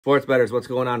Sports bettors, what's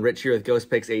going on? Rich here with Ghost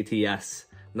Picks ATS.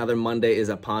 Another Monday is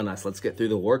upon us. Let's get through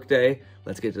the workday.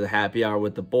 Let's get to the happy hour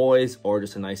with the boys, or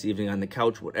just a nice evening on the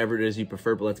couch, whatever it is you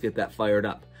prefer, but let's get that fired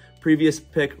up. Previous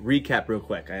pick recap real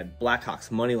quick. I had Blackhawks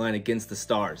money line against the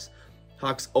Stars.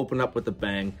 Hawks open up with a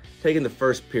bang, taking the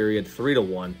first period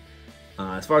 3-1.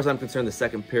 As far as I'm concerned, the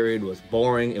second period was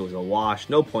boring. It was a wash,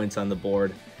 no points on the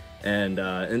board. And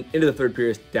into the third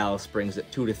period, Dallas brings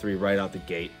it 2-3 right out the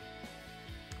gate.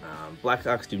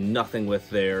 Blackhawks do nothing with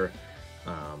their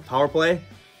power play,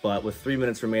 but with 3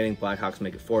 minutes remaining, Blackhawks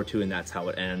make it 4-2, and that's how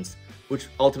it ends, which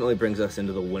ultimately brings us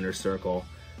into the winner's circle.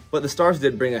 But the Stars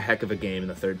did bring a heck of a game in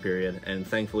the third period, and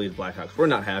thankfully the Blackhawks were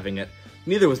not having it.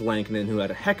 Neither was Lankinen, who had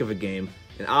a heck of a game,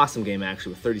 an awesome game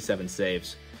actually, with 37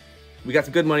 saves. We got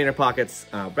some good money in our pockets,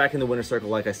 back in the winner's circle,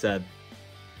 like I said.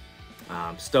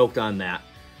 Stoked on that.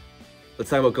 Let's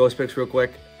talk about Ghost Picks real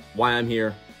quick, why I'm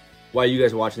here, why you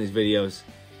guys are watching these videos.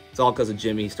 It's all because of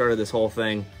Jimmy. He started this whole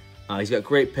thing. He's got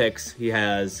great picks. He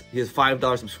has a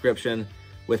 $5 subscription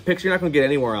with picks you're not going to get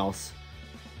anywhere else.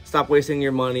 Stop wasting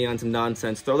your money on some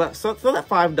nonsense. Throw that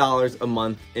 $5 a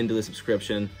month into the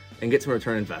subscription and get some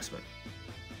return investment.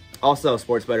 Also,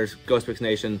 sports bettors, Ghost Picks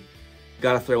Nation,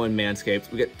 got to throw in Manscaped.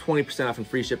 We get 20% off and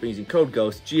free shipping using code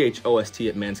GHOST, G-H-O-S-T,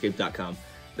 at manscaped.com.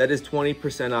 That is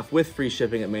 20% off with free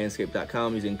shipping at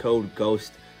manscaped.com using code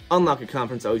GHOST. Unlock your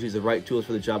confidence. Always use the right tools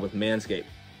for the job with Manscaped.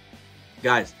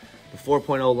 Guys, the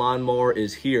 4.0 lawnmower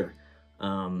is here.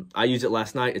 I used it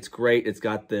last night. It's great. It's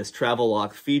got this travel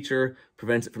lock feature,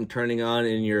 prevents it from turning on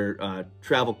in your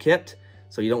travel kit.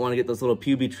 So you don't want to get those little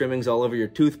pubic trimmings all over your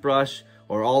toothbrush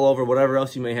or all over whatever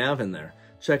else you may have in there.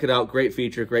 Check it out. Great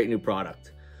feature, great new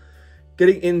product.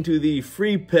 Getting into the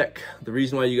free pick, the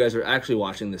reason why you guys are actually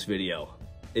watching this video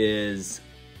is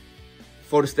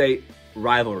Florida State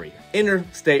rivalry,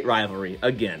 interstate rivalry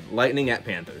again, Lightning at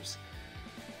Panthers.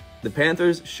 The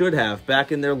Panthers should have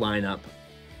back in their lineup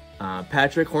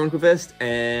Patrick Hornqvist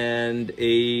and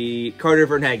a Carter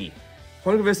Verhaeghe.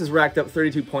 Hornqvist has racked up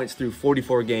 32 points through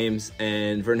 44 games,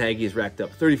 and Verhaeghe has racked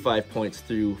up 35 points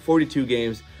through 42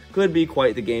 games. Could be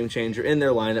quite the game changer in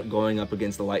their lineup going up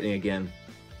against the Lightning again.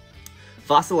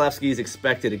 Vasilevsky is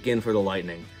expected again for the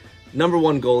Lightning.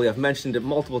 #1 goalie, I've mentioned it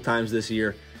multiple times this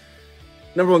year.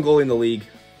 #1 goalie in the league,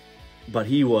 but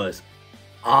he was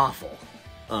awful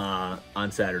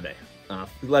on Saturday.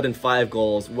 He let in 5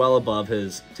 goals, well above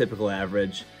his typical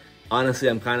average. Honestly,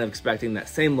 I'm kind of expecting that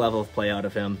same level of play out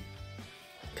of him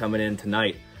coming in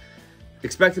tonight.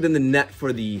 Expected in the net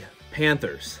for the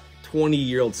Panthers,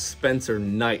 20-year-old Spencer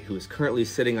Knight, who is currently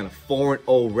sitting on a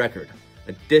 4-0 record.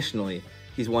 Additionally,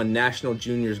 he's won National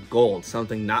Juniors Gold,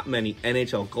 something not many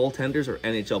NHL goaltenders or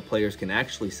NHL players can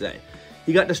actually say.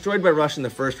 He got destroyed by Russia in the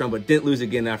first round, but didn't lose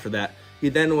again after that. He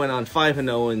then went on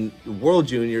 5-0 in the World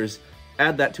Juniors.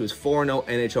 Add that to his 4-0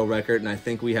 NHL record, and I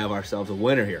think we have ourselves a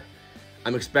winner here.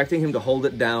 I'm expecting him to hold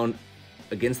it down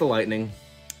against the Lightning,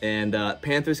 and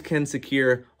Panthers can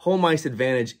secure home ice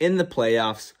advantage in the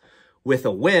playoffs with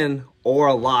a win or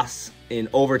a loss in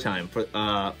overtime for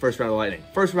first round of Lightning.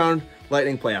 First round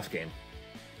Lightning playoffs game.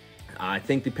 I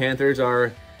think the Panthers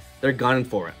they're gunning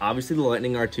for it. Obviously, the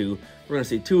Lightning are too. We're going to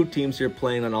see 2 teams here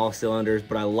playing on all cylinders,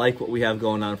 but I like what we have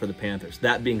going on for the Panthers.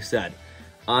 That being said,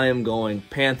 I am going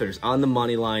Panthers on the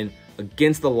money line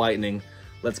against the Lightning.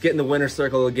 Let's get in the winner's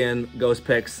circle again, Ghost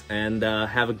Picks, and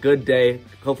have a good day.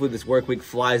 Hopefully this work week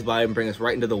flies by and bring us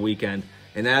right into the weekend.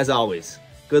 And as always,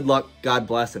 good luck, God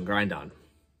bless, and grind on.